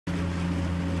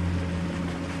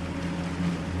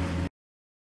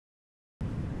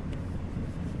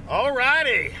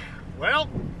Alrighty, well,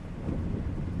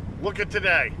 look at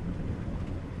today.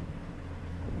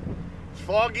 It's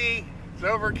foggy, it's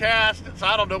overcast,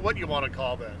 I don't know what you want to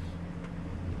call this.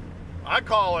 I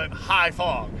call it high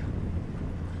fog.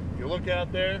 You look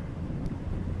out there,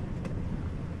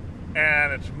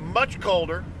 and it's much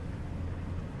colder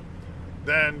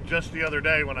than just the other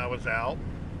day when I was out.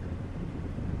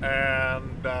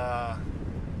 And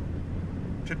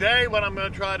today what I'm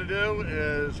going to try to do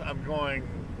is I'm going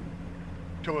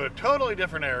to a totally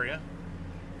different area.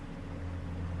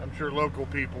 I'm sure local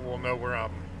people will know where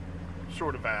I'm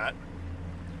sort of at.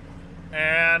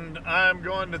 And I'm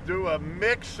going to do a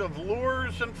mix of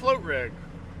lures and float rig.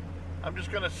 I'm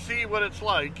just going to see what it's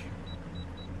like,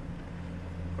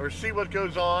 or see what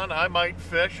goes on. I might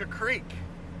fish a creek.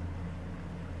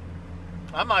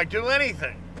 I might do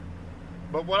anything.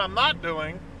 But what I'm not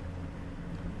doing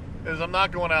is I'm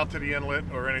not going out to the inlet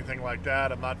or anything like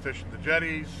that. I'm not fishing the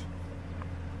jetties.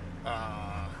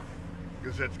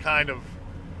 Because it's kind of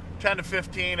 10 to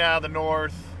 15 out of the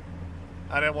north.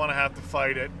 I didn't want to have to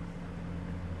fight it.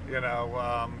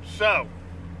 So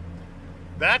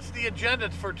that's the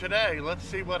agenda for today. Let's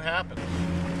see what happens.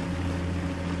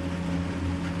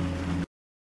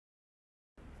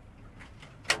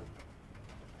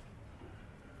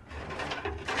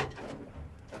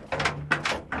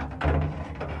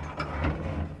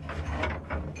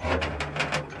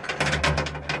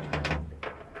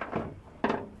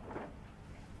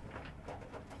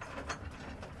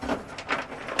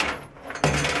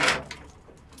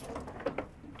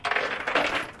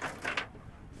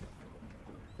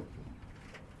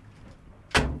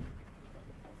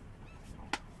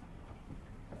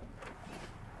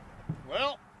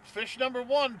 Well, fish number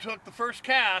one took the first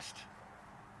cast.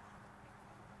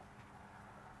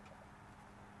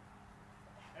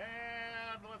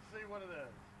 And let's see what it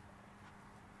is.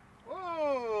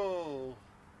 Whoa!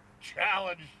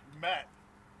 Challenge met.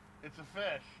 It's a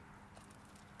fish.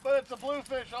 But it's a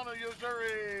bluefish on a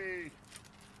Yo-Zuri.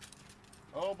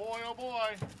 Oh boy, oh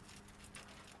boy.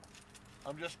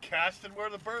 I'm just casting where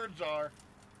the birds are.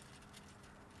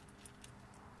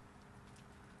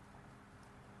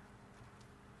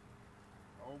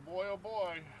 Oh boy, oh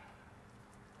boy.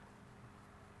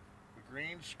 The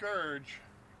green scourge.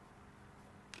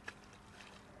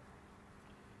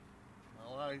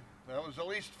 Well, that was at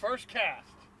least first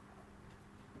cast.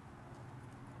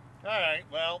 Alright,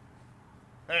 well,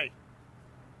 hey.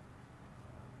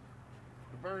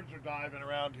 The birds are diving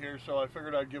around here, so I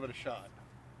figured I'd give it a shot.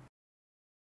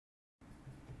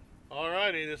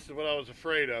 Alrighty, this is what I was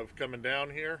afraid of coming down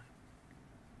here.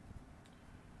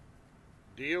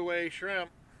 DOA shrimp.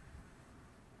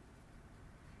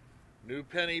 New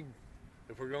penny.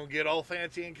 If we're going to get all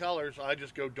fancy in colors, I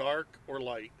just go dark or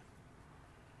light.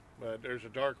 But there's a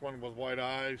dark one with white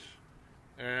eyes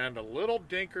and a little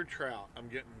dinker trout. I'm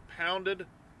getting pounded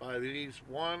by these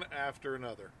one after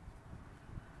another.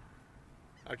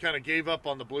 I kind of gave up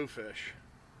on the bluefish.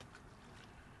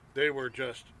 They were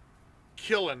just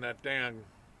killing that dang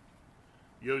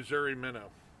Yo-Zuri minnow.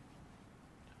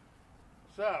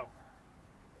 So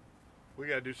we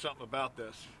got to do something about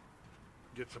this.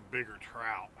 Get some bigger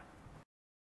trout.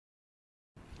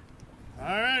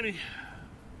 Alrighty.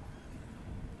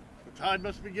 The tide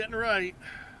must be getting right.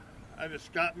 I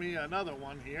just got me another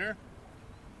one here.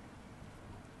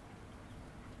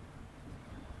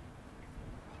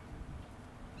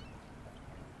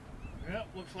 Yep,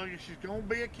 looks like she's going to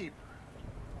be a keeper.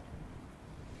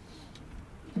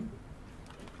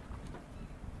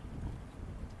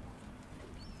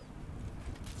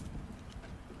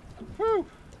 Whew.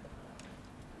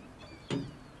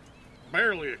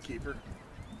 Barely a keeper.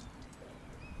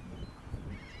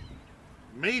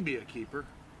 Maybe a keeper.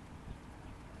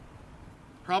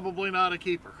 Probably not a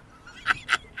keeper.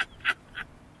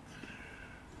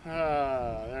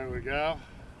 There we go.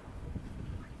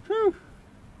 Whew.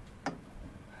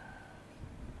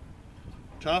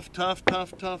 Tough, tough,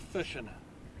 tough, tough fishing.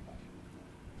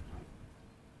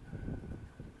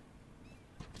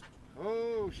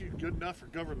 Oh, she's good enough for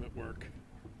government work.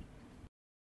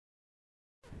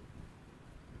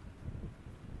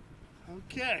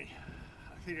 Okay,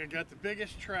 I think I got the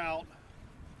biggest trout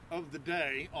of the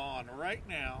day on right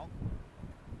now.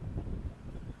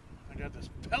 I got this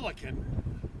pelican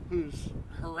who's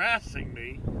harassing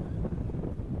me.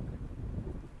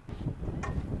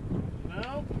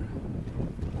 Nope.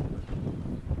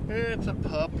 It's a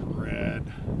pup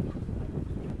red.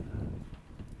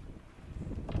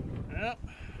 Yep.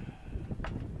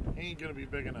 Ain't gonna be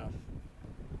big enough.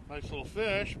 Nice little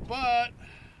fish, but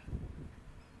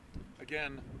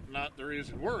again, not the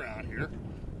reason we're out here.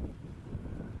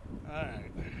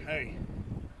 Alright, hey,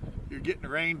 you're getting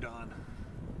rained on.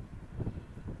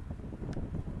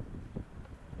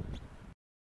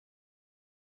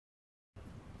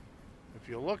 If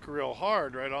you look real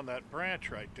hard right on that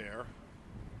branch right there,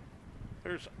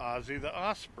 there's Ozzy the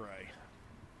osprey.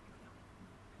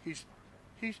 He's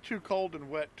too cold and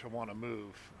wet to want to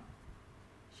move.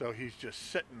 So he's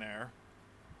just sitting there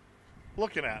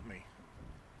looking at me.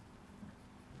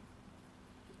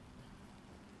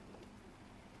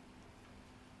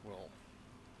 Well,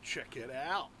 check it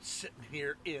out. Sitting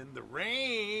here in the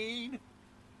rain.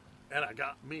 And I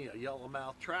got me a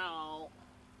yellowmouth trout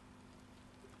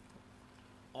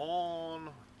on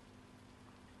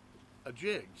a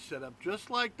jig set up just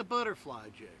like the butterfly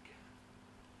jig.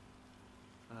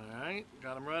 Alright,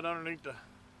 got him right underneath the...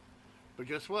 But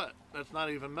guess what? That's not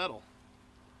even metal.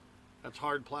 That's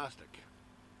hard plastic.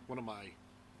 One of my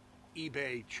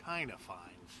eBay China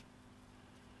finds.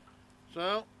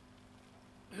 So,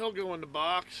 he'll go in the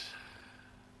box.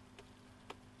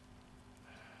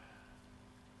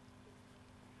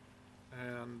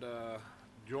 And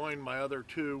join my other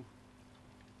two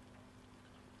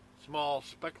small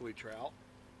speckly trout.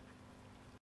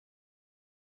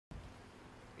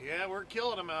 Yeah, we're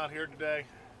killing them out here today.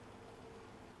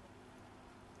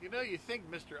 You know, you think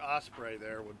Mr. Osprey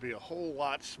there would be a whole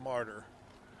lot smarter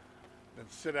than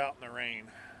sit out in the rain.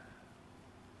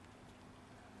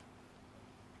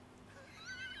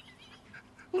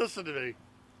 Listen to me.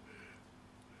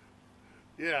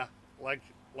 Yeah, like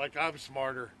I'm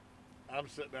smarter. I'm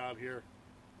sitting out here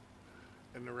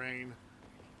in the rain.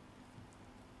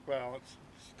 Well,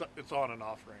 it's on and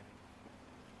off raining.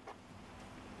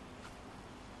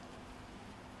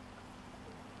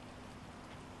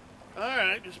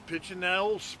 Alright, just pitching that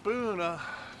old spoon, a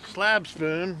slab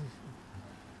spoon,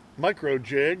 micro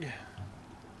jig,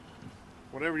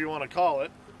 whatever you want to call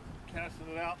it. Casting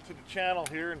it out to the channel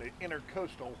here in the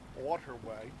intercoastal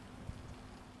waterway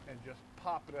and just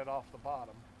popping it off the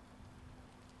bottom.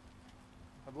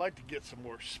 I'd like to get some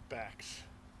more specks.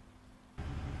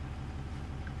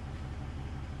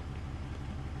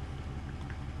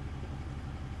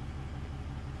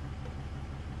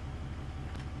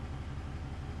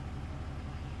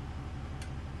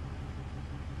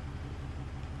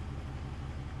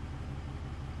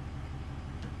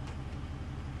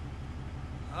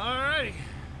 Alrighty.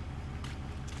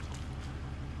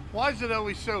 Why is it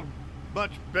always so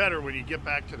much better when you get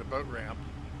back to the boat ramp?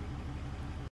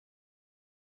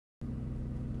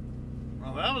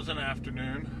 Well, that was an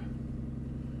afternoon.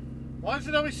 Why does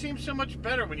it always seem so much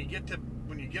better when you get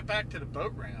back to the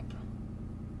boat ramp?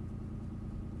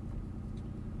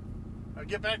 I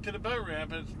get back to the boat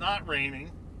ramp and it's not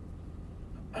raining.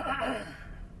 And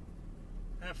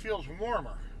it feels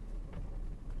warmer.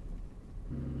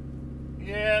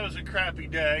 Yeah, it was a crappy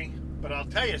day, but I'll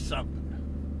tell you something.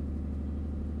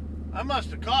 I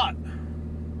must have caught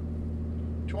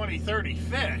 20, 30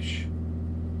 fish.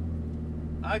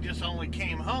 I just only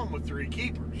came home with 3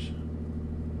 keepers.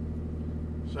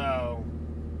 So,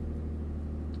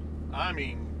 I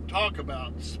mean, talk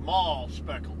about small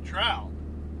speckled trout.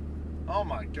 Oh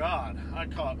my God, I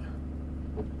caught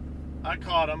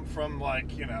them from,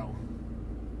 like, you know,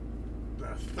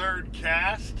 the 3rd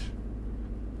cast.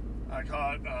 I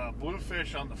caught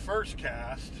bluefish on the 1st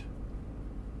cast,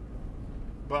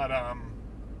 but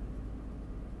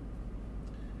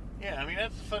yeah, I mean,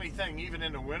 that's the funny thing. Even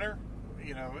in the winter,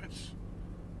 you know,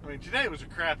 I mean, today was a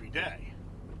crappy day.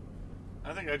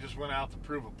 I think I just went out to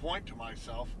prove a point to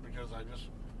myself because I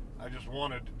just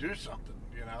wanted to do something,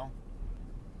 you know.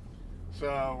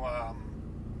 So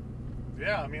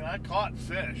yeah, I mean, I caught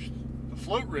fish. The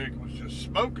float rig was just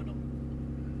smoking them.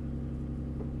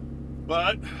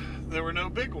 But there were no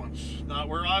big ones, not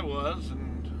where I was,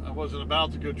 and I wasn't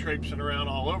about to go traipsing around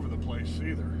all over the place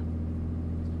either.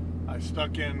 I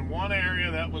stuck in one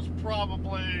area that was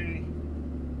probably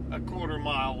a 1/4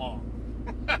 mile long.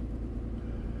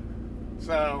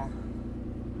 So,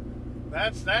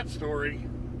 that's that story.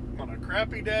 On a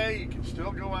crappy day, you can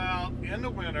still go out in the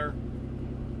winter,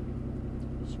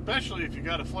 especially if you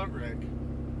got a float rig,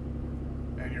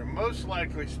 and you're most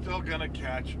likely still gonna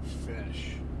catch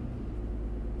fish.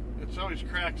 It always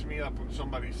cracks me up when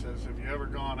somebody says, have you ever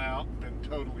gone out and been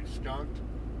totally skunked?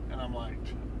 And I'm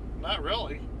like, not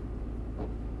really.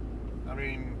 I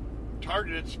mean,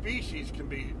 targeted species can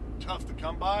be tough to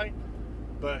come by,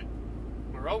 but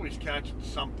we're always catching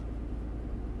something.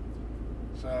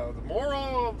 So the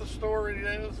moral of the story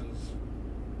is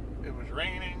it was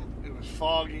raining, it was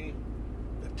foggy,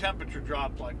 the temperature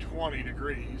dropped like 20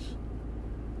 degrees,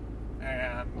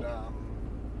 and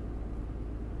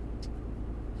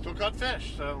still caught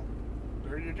fish, so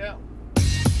there you go.